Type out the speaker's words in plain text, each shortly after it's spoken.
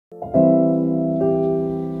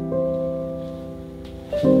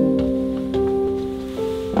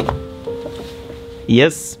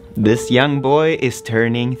Yes, this young boy is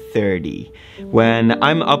turning 30. When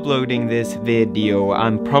I'm uploading this video,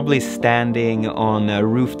 I'm probably standing on a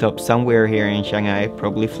rooftop somewhere here in Shanghai,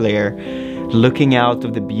 probably Flare, looking out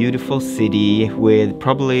of the beautiful city with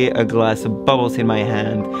probably a glass of bubbles in my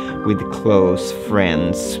hand with close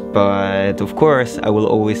friends. But of course, I will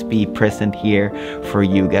always be present here for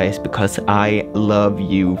you guys because I love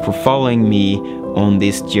you for following me on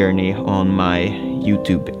this journey on my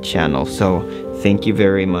YouTube channel. So thank you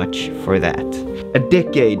very much for that. A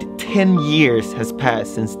decade, 10 years has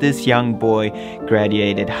passed since this young boy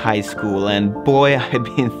graduated high school, and boy, I've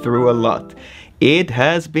been through a lot. It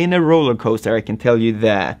has been a roller coaster, I can tell you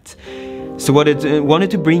that. So what I wanted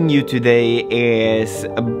to bring you today is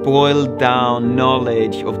a boiled down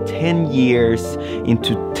knowledge of 10 years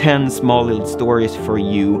into 10 small little stories for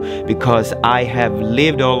you, because I have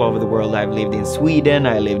lived all over the world. I've lived in Sweden,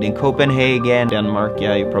 I lived in Copenhagen, Denmark,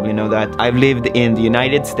 yeah, you probably know that. I've lived in the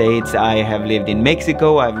United States, I have lived in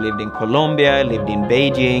Mexico, I've lived in Colombia, I lived in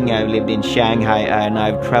Beijing, I've lived in Shanghai, and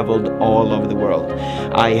I've traveled all over the world.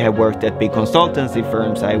 I have worked at big consultancy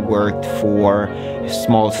firms, I worked for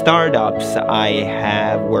small startups, I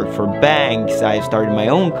have worked for banks, I've started my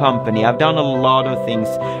own company, I've done a lot of things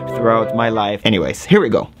throughout my life. Anyways, here we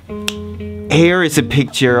go. Here is a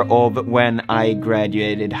picture of when I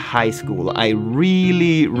graduated high school. I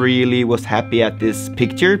really was happy at this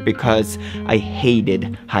picture because I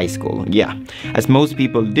hated high school. Yeah, as most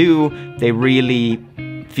people do, they really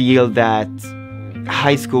feel that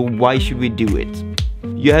high school, why should we do it?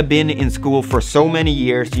 You have been in school for so many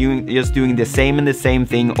years, you just doing the same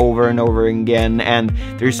thing over and over again, and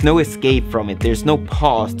there's no escape from it, there's no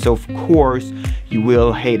pause, so of course you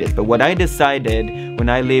will hate it. But what I decided when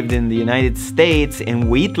I lived in the United States in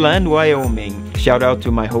Wheatland, Wyoming, shout out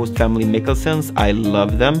to my host family Mickelsons, I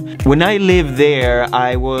love them. When I lived there,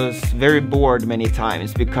 I was very bored many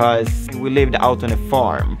times because we lived out on a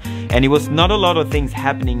farm and it was not a lot of things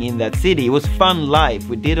happening in that city. It was fun life,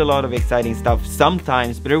 we did a lot of exciting stuff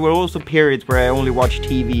sometimes, but there were also periods where I only watched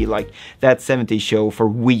TV, like that 70s show, for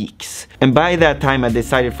weeks. And by that time I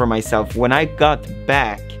decided for myself, when I got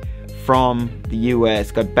back from the US,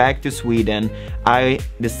 got back to Sweden, I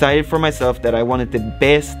decided for myself that I wanted the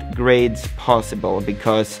best grades possible,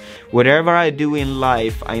 because whatever I do in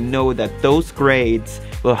life, I know that those grades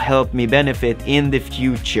will help me benefit in the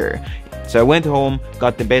future. So I went home,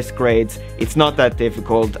 got the best grades. It's not that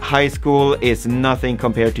difficult. High school is nothing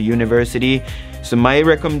compared to university. So my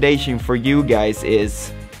recommendation for you guys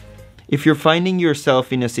is, if you're finding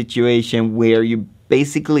yourself in a situation where you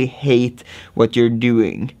basically hate what you're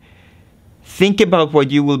doing, think about what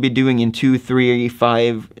you will be doing in 2, 3,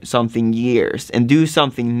 5 something years, and do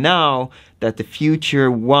something now that the future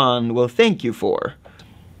one will thank you for.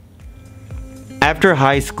 After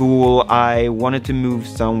high school, I wanted to move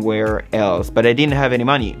somewhere else, but I didn't have any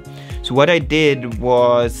money. So what I did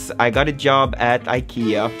was, I got a job at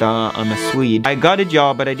IKEA. I'm a Swede. I got a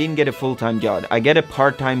job, but I didn't get a full-time job. I get a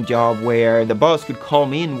part-time job where the boss could call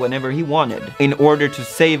me in whenever he wanted. In order to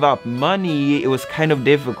save up money, it was kind of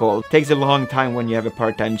difficult. It takes a long time when you have a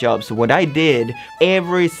part-time job. So what I did,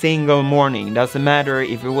 every single morning, doesn't matter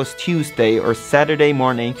if it was Tuesday or Saturday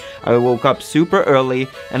morning, I woke up super early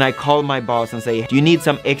and I called my boss and say, do you need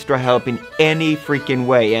some extra help in any freaking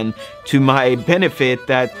way? And to my benefit,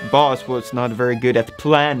 that boss was not very good at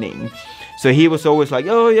planning. So he was always like,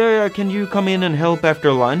 oh yeah, can you come in and help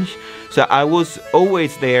after lunch? So I was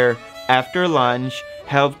always there after lunch,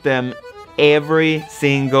 helped them every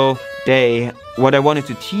single day. What I wanted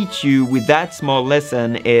to teach you with that small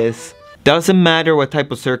lesson is, doesn't matter what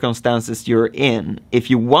type of circumstances you're in.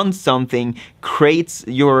 If you want something, create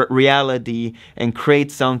your reality and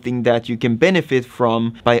create something that you can benefit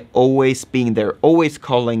from by always being there, always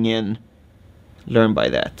calling in. Learn by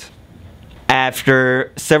that.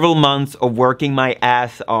 After several months of working my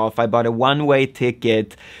ass off, I bought a one-way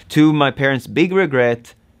ticket, to my parents' big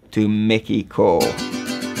regret, to Mexico.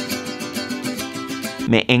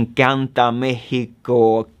 Me encanta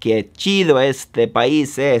Mexico, que chido este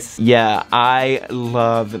país es. Yeah, I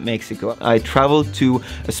love Mexico. I traveled to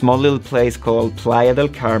a small little place called Playa del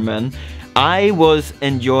Carmen. I was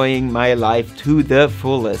enjoying my life to the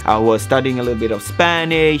fullest. I was studying a little bit of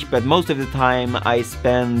Spanish, but most of the time I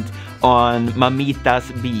spent on Mamitas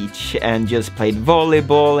Beach and just played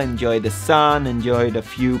volleyball, enjoyed the sun, enjoyed a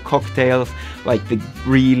few cocktails, like the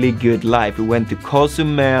really good life. We went to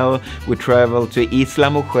Cozumel, we traveled to Isla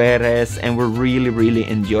Mujeres, and we really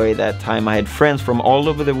enjoyed that time. I had friends from all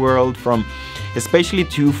over the world, from especially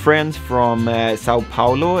 2 friends from Sao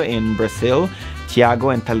Paulo in Brazil,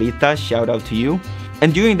 Thiago and Talita, shout out to you.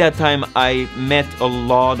 And during that time I met a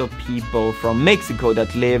lot of people from Mexico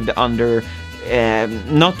that lived under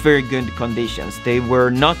not very good conditions. They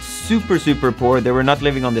were not super poor, they were not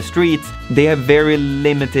living on the streets. They have very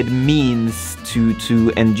limited means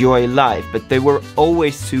to enjoy life, but they were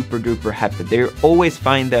always super duper happy. They always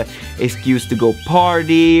find the excuse to go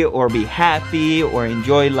party or be happy or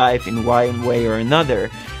enjoy life in one way or another,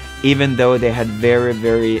 even though they had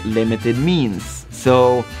very limited means.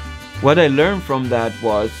 So what I learned from that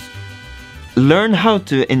was, learn how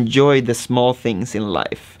to enjoy the small things in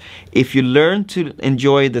life. If you learn to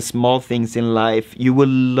enjoy the small things in life, you will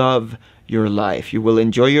love your life. You will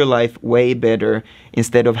enjoy your life way better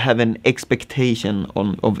instead of having expectation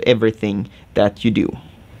of everything that you do.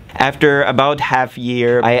 After about half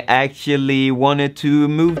year, I actually wanted to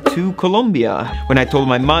move to Colombia. When I told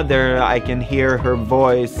my mother, I can hear her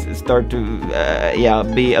voice start to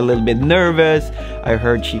be a little bit nervous. I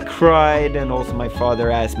heard she cried, and also my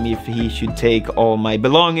father asked me if he should take all my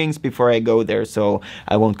belongings before I go there so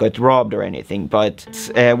I won't get robbed or anything. But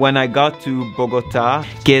when I got to Bogota,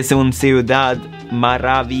 que es un ciudad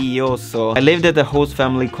maravilloso, I lived at a host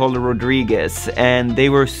family called Rodriguez, and they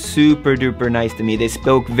were super duper nice to me. They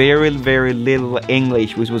spoke very little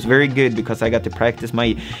English, which was very good because I got to practice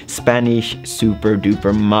my Spanish super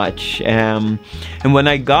duper much. And when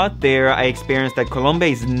I got there, I experienced that Colombia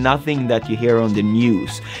is nothing that you hear on the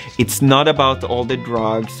news. It's not about all the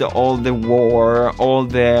drugs, all the war, all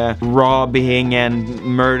the robbing and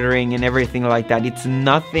murdering and everything like that. It's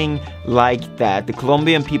nothing like that. The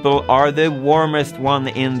Colombian people are the warmest one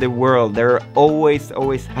in the world. They're always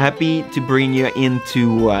happy to bring you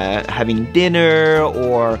into having dinner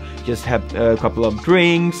or just have a couple of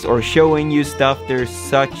drinks or showing you stuff. They're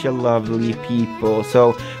such a lovely people.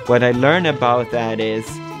 So what I learned about that is,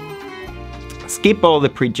 skip all the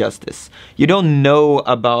prejudice. You don't know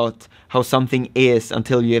about how something is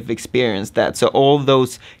until you have experienced that. So all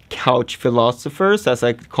those couch philosophers, as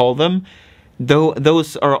I call them,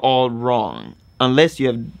 those are all wrong. Unless you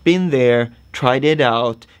have been there, tried it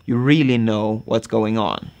out, you really know what's going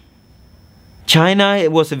on. China,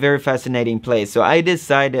 it was a very fascinating place, so I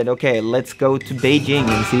decided, okay, let's go to Beijing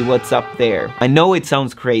and see what's up there. I know it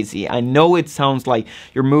sounds crazy. I know it sounds like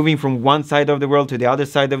you're moving from one side of the world to the other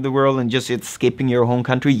side of the world and just skipping your home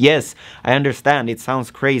country. Yes, I understand, it sounds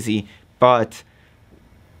crazy, but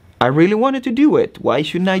I really wanted to do it. Why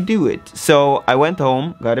shouldn't I do it? So I went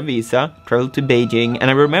home, got a visa, traveled to Beijing, and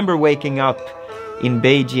I remember waking up in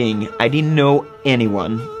Beijing. I didn't know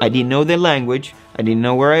anyone. I didn't know the language. I didn't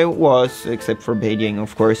know where I was, except for Beijing,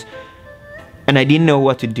 of course. And I didn't know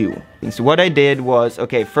what to do. So what I did was,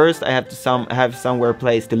 okay, first I have to have somewhere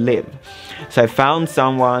place to live. So I found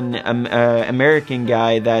someone, American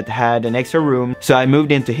guy that had an extra room. So I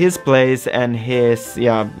moved into his place and his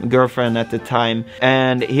girlfriend at the time.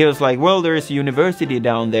 And he was like, well, there's a university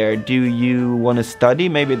down there. Do you want to study?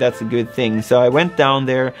 Maybe that's a good thing. So I went down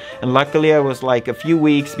there, and luckily I was like a few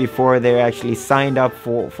weeks before they actually signed up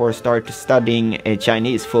for start studying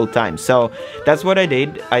Chinese full time. So that's what I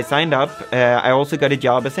did. I signed up. I also got a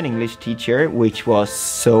job as an English teacher, which was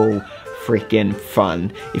so freaking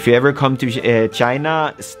fun. If you ever come to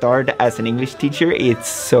China, start as an English teacher. It's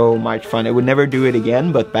so much fun. I would never do it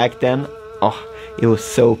again, but back then, oh, it was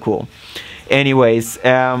so cool. Anyways,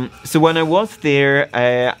 so when I was there,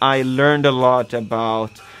 I learned a lot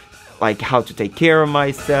about like how to take care of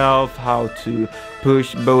myself, how to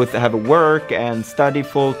push both have a work and study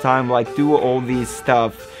full time, like do all these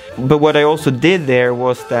stuff. But what I also did there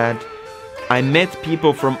was that I met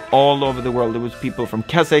people from all over the world. There was people from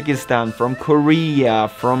Kazakhstan, from Korea,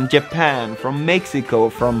 from Japan, from Mexico,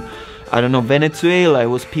 from, I don't know, Venezuela. It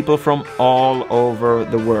was people from all over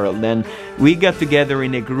the world. And we got together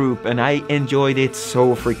in a group, and I enjoyed it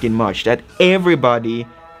so freaking much that everybody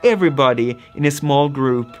in a small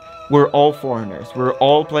group were all foreigners. We're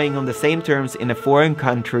all playing on the same terms in a foreign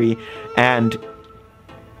country, and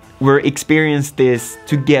we're experiencing this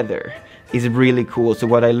together. Is really cool. So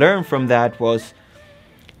what I learned from that was,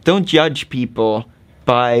 don't judge people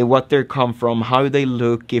by what they come from, how they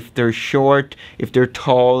look, if they're short, if they're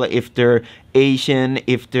tall, if they're Asian,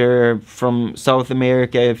 if they're from South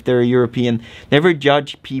America, if they're European. Never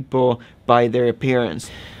judge people by their appearance.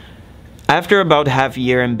 After about half a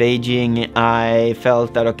year in Beijing, I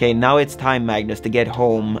felt that, okay, now it's time, Magnus, to get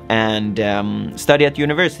home and study at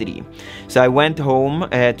university. So I went home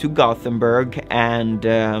to Gothenburg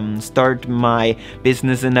and start my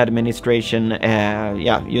business and administration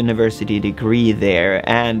university degree there.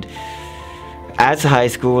 And as high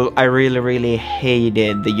school, I really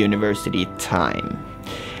hated the university time.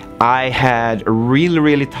 I had a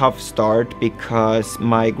really tough start because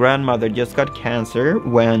my grandmother just got cancer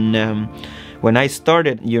when I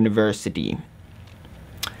started university.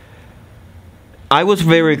 I was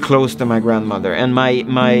very close to my grandmother, and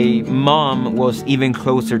my mom was even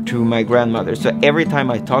closer to my grandmother. So every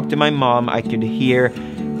time I talked to my mom, I could hear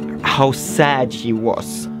how sad she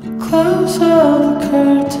was. Close all the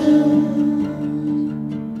curtains,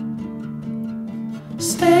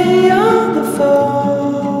 stay on the phone.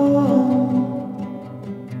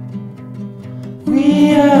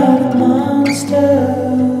 We are the monsters,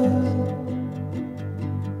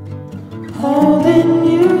 holding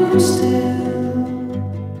you still.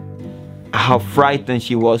 How frightened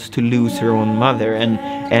she was to lose her own mother,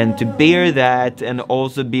 and to bear that and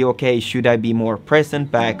also be okay, should I be more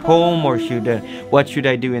present back home, or what should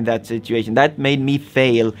I do in that situation? That made me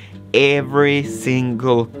fail every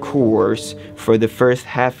single course for the first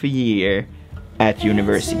half a year at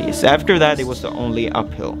university. So after that it was only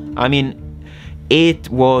uphill. I mean, it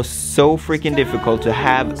was so freaking difficult to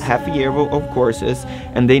have half a year of courses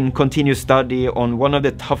and then continue study on one of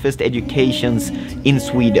the toughest educations in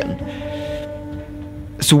Sweden.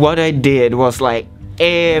 So what I did was like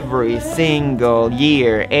every single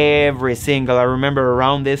year, I remember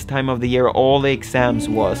around this time of the year, all the exams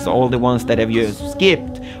was, all the ones that have you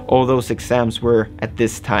skipped, all those exams were at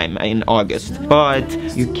this time in August. But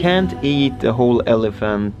you can't eat the whole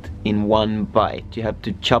elephant in one bite. You have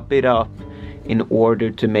to chop it up in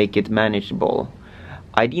order to make it manageable.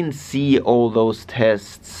 I didn't see all those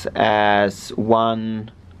tests as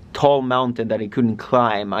one tall mountain that I couldn't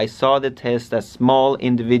climb. I saw the test as small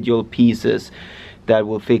individual pieces that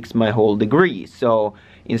will fix my whole degree. So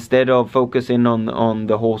instead of focusing on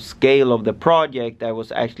the whole scale of the project, I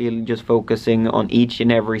was actually just focusing on each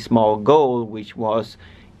and every small goal, which was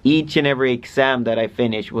each and every exam that I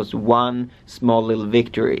finished was one small little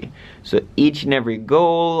victory. So each and every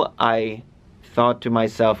goal, I thought to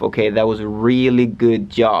myself, okay, that was a really good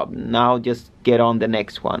job, now just get on the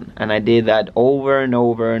next one. And I did that over and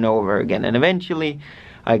over and over again, and eventually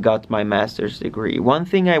I got my master's degree. One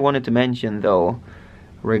thing I wanted to mention though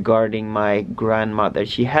regarding my grandmother,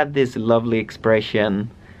 she had this lovely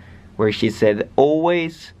expression where she said,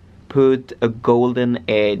 always put a golden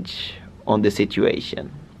edge on the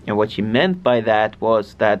situation. And what she meant by that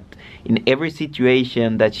was that in every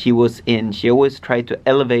situation that she was in, she always tried to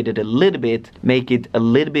elevate it a little bit, make it a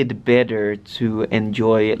little bit better to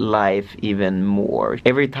enjoy life even more.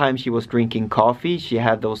 Every time she was drinking coffee, she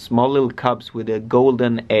had those small little cups with a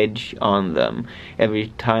golden edge on them. Every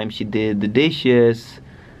time she did the dishes,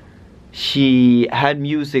 she had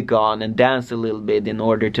music on and danced a little bit in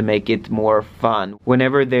order to make it more fun.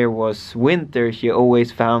 Whenever there was winter, she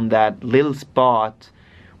always found that little spot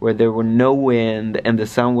where there were no wind and the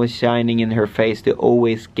sun was shining in her face to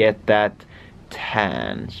always get that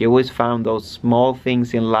tan. She always found those small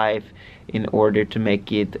things in life in order to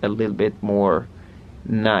make it a little bit more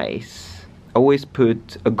nice. Always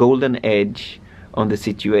put a golden edge on the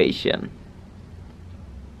situation.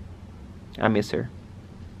 I miss her.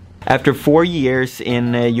 After 4 years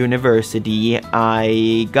in university,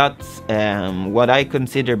 I got what I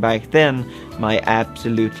consider back then my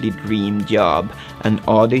absolutely dream job, an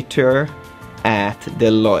auditor at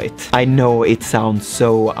Deloitte. I know it sounds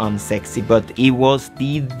so unsexy, but it was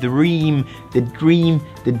the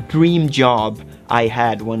dream job I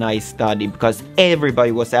had when I studied, because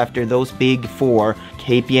everybody was after those big four,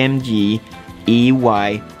 KPMG,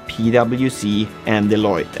 EY, PwC and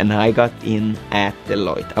Deloitte, and I got in at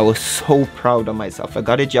Deloitte. I was so proud of myself. I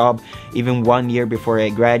got a job even 1 year before I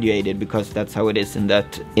graduated, because that's how it is in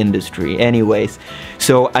that industry. Anyways,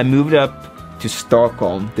 so I moved up to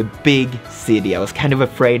Stockholm, the big city. I was kind of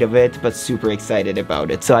afraid of it, but super excited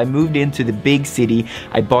about it. So I moved into the big city.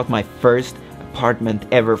 I bought my first apartment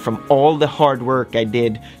ever from all the hard work I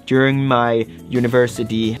did during my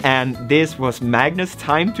university, and this was Magnus'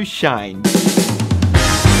 time to shine.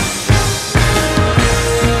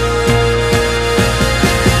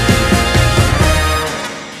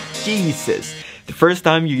 Jesus. The first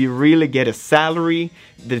time you really get a salary,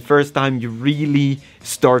 the first time you really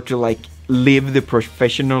start to like live the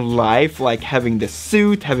professional life, like having the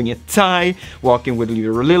suit, having a tie, walking with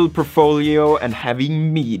your little portfolio and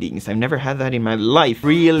having meetings. I've never had that in my life.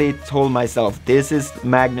 Really told myself, this is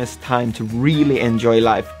Magnus' time to really enjoy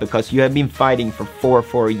life, because you have been fighting for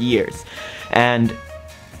 4 years. And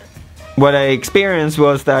what I experienced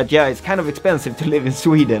was that, yeah, it's kind of expensive to live in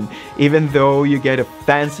Sweden. Even though you get a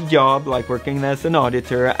fancy job, like working as an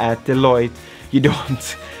auditor at Deloitte, you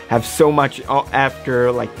don't have so much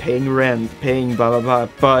after, like paying rent, paying blah blah blah.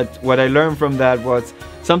 But what I learned from that was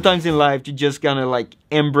Sometimes in life you just gotta like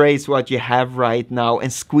embrace what you have right now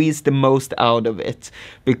and squeeze the most out of it,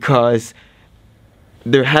 because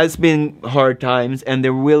there has been hard times and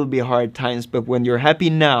there will be hard times, but when you're happy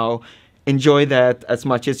now, enjoy that as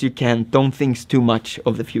much as you can. Don't think too much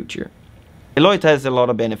of the future. Deloitte has a lot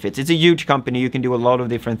of benefits. It's a huge company. You can do a lot of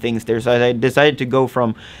different things there. So I decided to go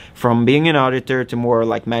from being an auditor to more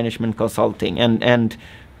like management consulting. And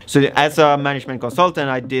so as a management consultant,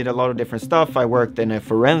 I did a lot of different stuff. I worked in a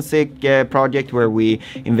forensic project where we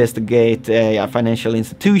investigate financial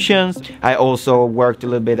institutions. I also worked a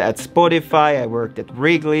little bit at Spotify. I worked at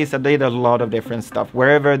Wrigley's. I did a lot of different stuff.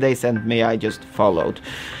 Wherever they sent me, I just followed.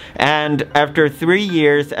 And after 3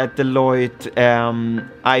 years at Deloitte,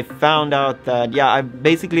 I found out that, yeah, I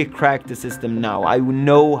basically cracked the system now. I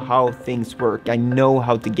know how things work. I know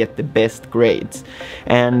how to get the best grades.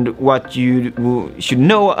 And what you should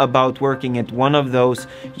know about working at one of those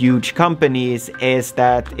huge companies is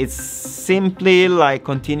that it's simply like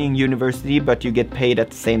continuing university, but you get paid at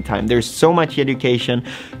the same time. There's so much education.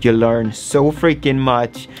 You learn so freaking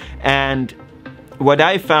much. And what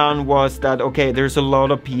I found was that, okay, there's a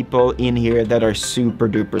lot of people in here that are super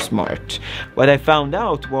duper smart. What I found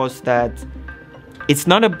out was that it's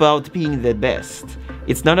not about being the best.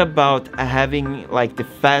 It's not about having like the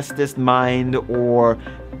fastest mind or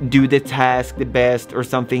do the task the best or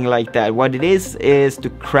something like that. What it is to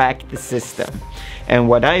crack the system. And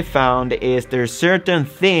what I found is there's certain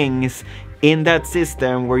things in that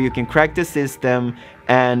system where you can crack the system,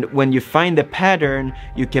 and when you find a pattern,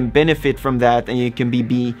 you can benefit from that and you can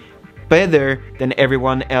be better than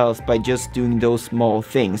everyone else by just doing those small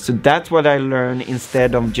things. So that's what I learned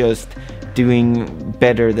instead of just doing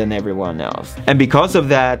better than everyone else. And because of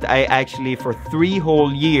that, I actually for 3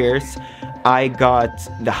 whole years, I got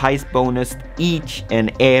the highest bonus each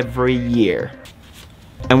and every year.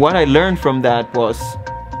 And what I learned from that was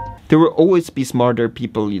there will always be smarter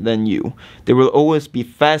people than you. There will always be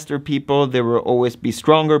faster people. There will always be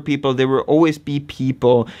stronger people. There will always be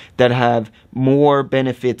people that have more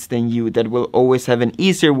benefits than you, that will always have an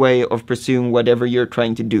easier way of pursuing whatever you're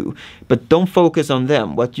trying to do. But don't focus on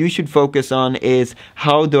them. What you should focus on is,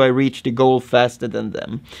 how do I reach the goal faster than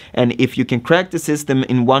them? And if you can crack the system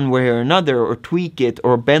in one way or another, or tweak it,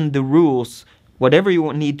 or bend the rules, whatever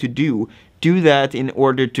you need to do that in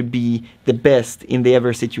order to be the best in the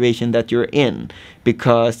ever situation that you're in.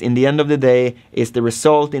 Because in the end of the day, it's the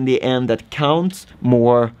result in the end that counts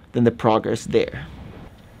more than the progress there.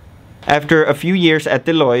 After a few years at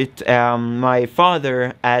Deloitte, my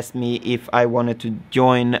father asked me if I wanted to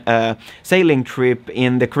join a sailing trip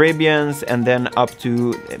in the Caribbean and then up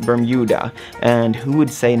to Bermuda. And who would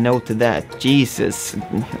say no to that? Jesus.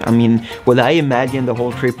 I mean, what I imagined the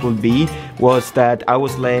whole trip would be was that I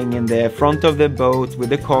was laying in the front of the boat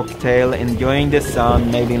with a cocktail, enjoying the sun,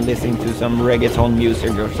 maybe listening to some reggaeton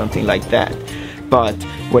music or something like that. But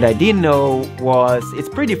what I didn't know was it's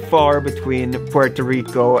pretty far between Puerto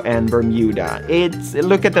Rico and Bermuda.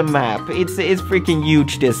 Look at the map, it's freaking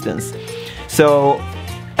huge distance. So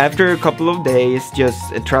after a couple of days just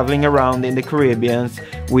traveling around in the Caribbean,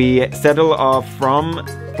 we settled off from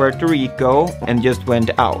Puerto Rico and just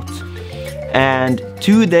went out. And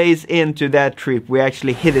 2 days into that trip, we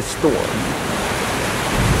actually hit a storm.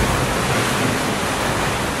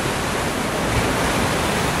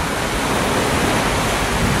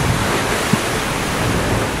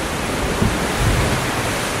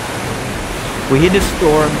 We hit a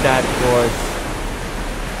storm that was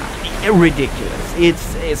ridiculous.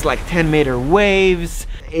 It's like 10-meter waves.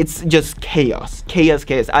 It's just chaos. Chaos.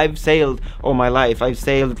 I've sailed all my life. I've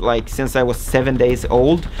sailed like since I was 7 days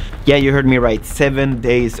old. Yeah, you heard me right, 7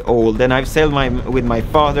 days old. And I've sailed with my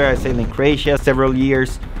father. I sailed in Croatia several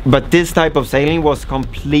years. But this type of sailing was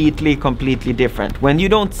completely different. When you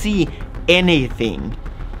don't see anything,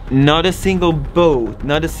 not a single boat,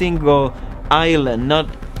 not a single island, not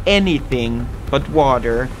anything but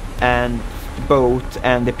water and boat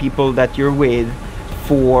and the people that you're with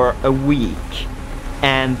for a week,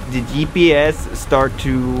 and the GPS start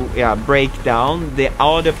to break down, the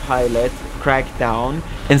autopilot crack down,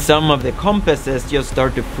 and some of the compasses just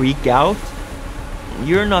start to freak out,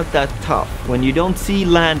 you're not that tough. When you don't see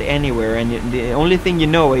land anywhere and the only thing you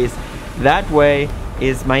know is that way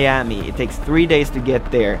is Miami, it takes 3 days to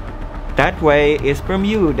get there. That way is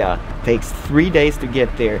Bermuda, takes 3 days to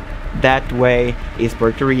get there. That way is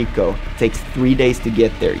Puerto Rico, takes 3 days to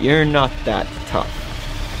get there. You're not that tough.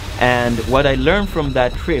 And what I learned from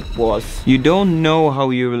that trip was, you don't know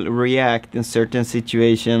how you will react in certain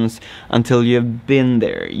situations until you've been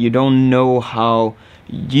there. You don't know how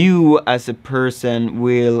you as a person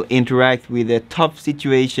will interact with a tough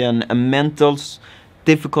situation, a mental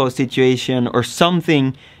difficult situation or something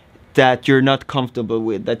that you're not comfortable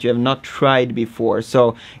with, that you have not tried before. So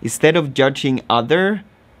instead of judging other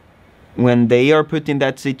when they are put in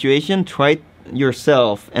that situation, try it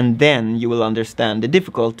yourself, and then you will understand the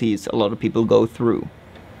difficulties a lot of people go through.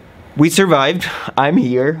 We survived. I'm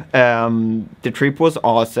here. The trip was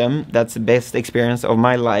awesome. That's the best experience of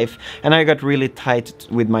my life. And I got really tight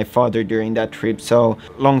with my father during that trip. So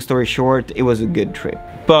long story short, it was a good trip.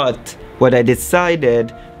 But what I decided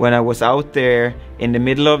when I was out there in the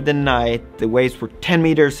middle of the night, the waves were 10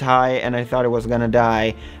 meters high and I thought I was gonna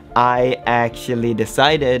die, I actually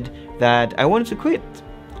decided that I wanted to quit.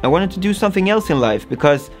 I wanted to do something else in life,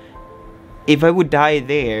 because if I would die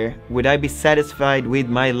there, would I be satisfied with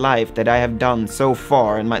my life that I have done so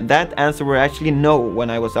far? And that answer was actually no when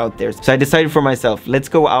I was out there. So I decided for myself, let's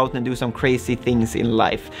go out and do some crazy things in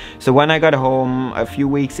life. So when I got home, a few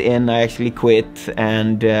weeks in, I actually quit.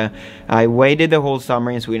 And I waited the whole summer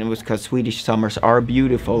in Sweden, because Swedish summers are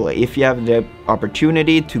beautiful. If you have the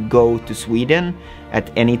opportunity to go to Sweden at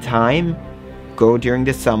any time, go during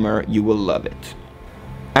the summer, you will love it.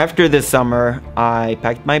 After the summer, I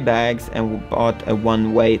packed my bags and bought a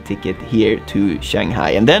one-way ticket here to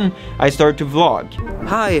Shanghai. And then I started to vlog.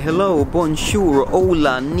 Hi, hello, bonjour,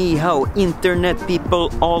 hola, ni hao, internet people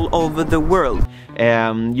all over the world.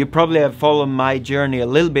 You probably have followed my journey a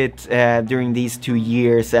little bit during these 2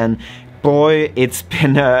 years, and boy, it's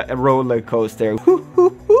been a roller coaster.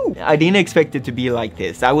 I didn't expect it to be like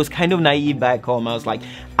this. I was kind of naive back home. I was like,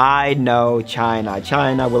 I know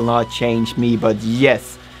China will not change me, but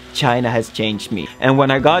yes, China has changed me. And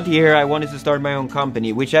when I got here, I wanted to start my own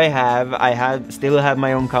company, which I have. Still have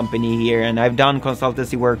my own company here, and I've done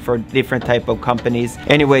consultancy work for different type of companies.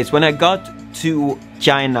 Anyways, when I got to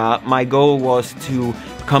China, my goal was to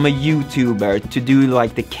become a YouTuber, to do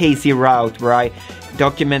like the Casey route, where I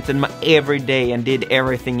documented my every day and did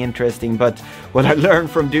everything interesting. But what I learned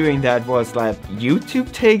from doing that was that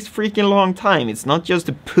YouTube takes freaking long time. It's not just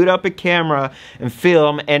to put up a camera and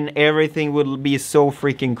film and everything will be so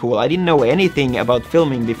freaking cool. I didn't know anything about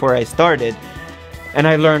filming before I started, and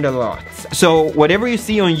I learned a lot. So whatever you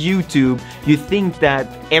see on YouTube, you think that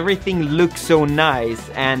everything looks so nice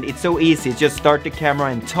and it's so easy, just start the camera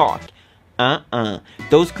and talk.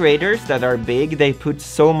 Those creators that are big, they put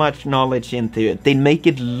so much knowledge into it. They make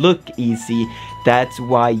it look easy. That's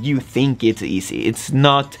why you think it's easy. It's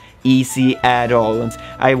not easy at all. And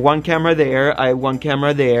I have one camera there, I have one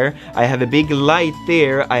camera there, I have a big light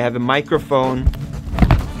there, I have a microphone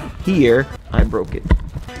here. I broke it.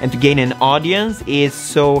 And to gain an audience is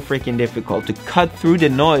so freaking difficult. To cut through the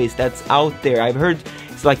noise that's out there. I've heard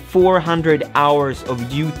it's like 400 hours of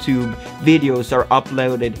YouTube videos are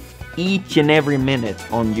uploaded each and every minute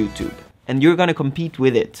on YouTube, and you're gonna compete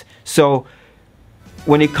with it. So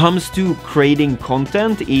when it comes to creating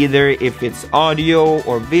content, either if it's audio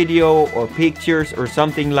or video or pictures or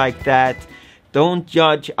something like that, don't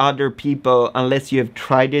judge other people unless you have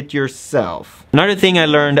tried it yourself. Another thing I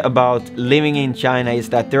learned about living in China is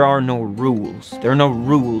that there are no rules. There are no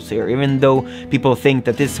rules here, even though people think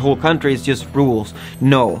that this whole country is just rules.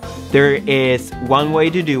 No, there is one way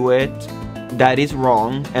to do it that is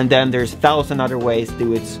wrong, and then there's 1,000 other ways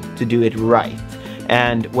to do it right.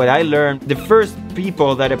 And what I learned, the first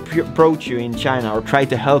people that approach you in China or try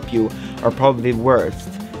to help you are probably the worst.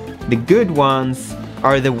 The good ones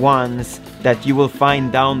are the ones that you will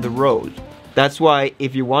find down the road. That's why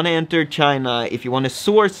if you want to enter China, if you want to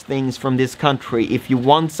source things from this country, if you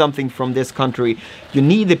want something from this country, you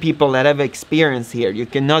need the people that have experience here. You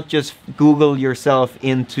cannot just Google yourself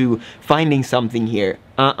into finding something here.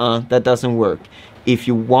 That doesn't work. If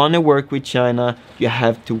you want to work with China, you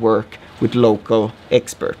have to work with local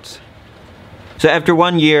experts. So after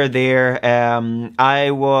 1 year there,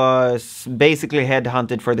 I was basically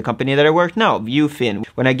headhunted for the company that I work now, Viewfin.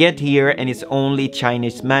 When I get here and it's only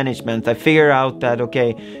Chinese management, I figure out that,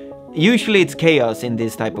 okay, usually it's chaos in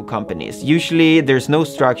these type of companies. Usually there's no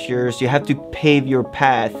structures, you have to pave your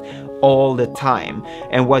path all the time.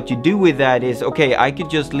 And what you do with that is, okay, I could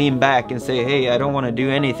just lean back and say, hey, I don't want to do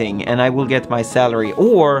anything and I will get my salary.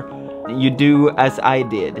 Or you do as I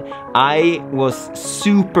did. I was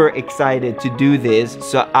super excited to do this,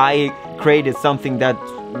 so I created something that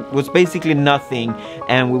was basically nothing,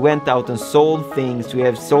 and we went out and sold things. We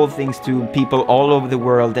have sold things to people all over the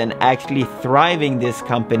world and actually thriving this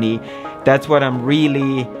company. That's what I'm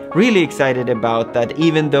really excited about, that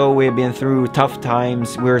even though we've been through tough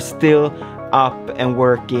times, we're still up and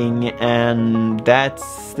working, and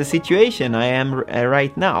that's the situation I am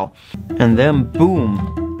right now. And then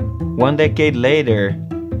boom, 1 decade later,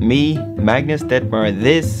 me, Magnus Detmar,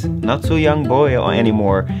 this not so young boy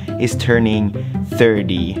anymore, is turning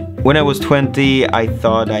 30. When I was 20, I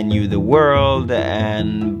thought I knew the world,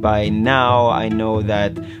 and by now I know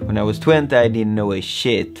that when I was 20 I didn't know a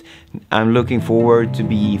shit. I'm looking forward to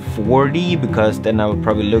be 40, because then I will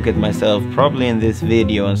probably look at myself probably in this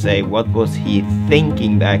video and say, what was he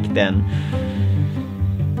thinking back then?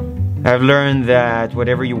 I've learned that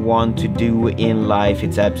whatever you want to do in life,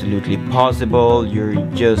 it's absolutely possible. You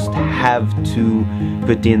just have to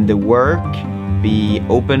put in the work, be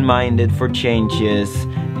open-minded for changes,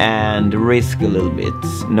 and risk a little bit.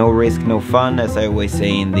 No risk, no fun, as I always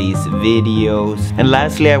say in these videos. And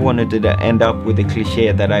lastly, I wanted to end up with a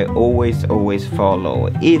cliche that I always follow.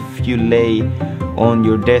 If you lay on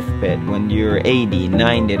your deathbed when you're 80,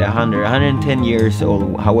 90, 100, 110 years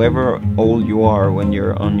old, however old you are when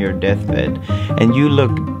you're on your deathbed, and you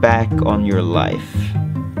look back on your life,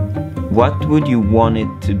 what would you want it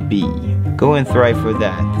to be? Go and thrive for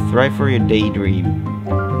that. Thrive for your daydream.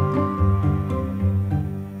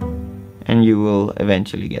 And you will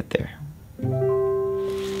eventually get there.